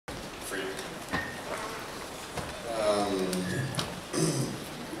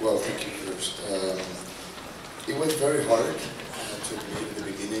worked very hard to admit at the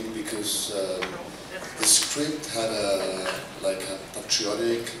beginning because the script had a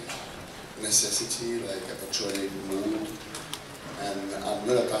patriotic necessity, like a patriotic mood, and I'm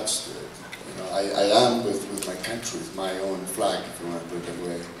not attached to it. You know, I am with my country, with my own flag, if you want to put it that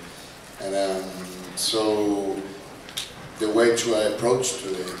way. And so the way I approached to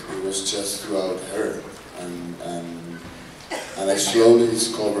it was just throughout her, and I slowly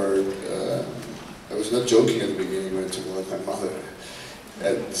discovered. I was not joking at the beginning when I talked about my mother.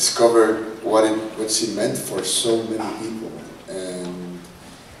 I discovered what she meant for so many people, and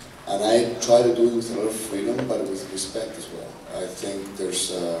I try to do it with a lot of freedom, but with respect as well. I think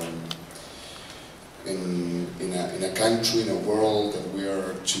there's in a country, in a world that we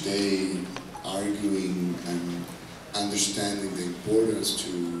are today arguing and understanding the importance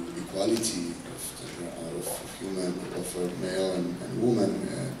to equality of human, of male and woman,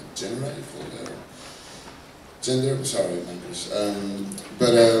 generally called gender. Sorry, English.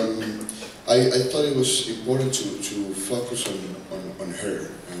 But I thought it was important to focus on her,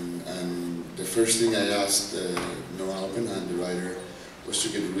 and the first thing I asked Noah Alpenheim, the writer, was to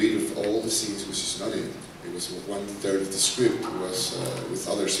get rid of all the scenes which is not in. It was 1/3 of the script was with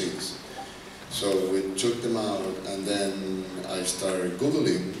other scenes. So we took them out, and then I started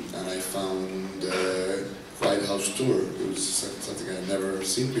Googling, and I found White House tour. It was something I'd never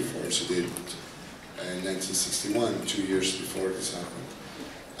seen before. She did in 1961, 2 years before this happened.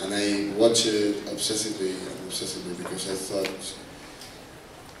 And I watched it obsessively because I thought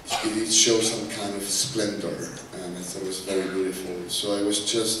it showed some kind of splendor, and I thought it was very beautiful. So I was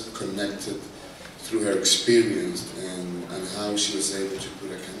just connected through her experience and how she was able to put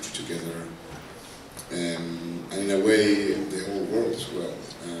a country together, and in a way the whole world as well.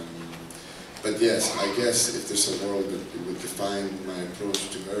 But yes, I guess if there's a world that would define my approach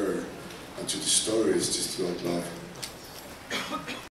to her and to the story, it's just throughout love.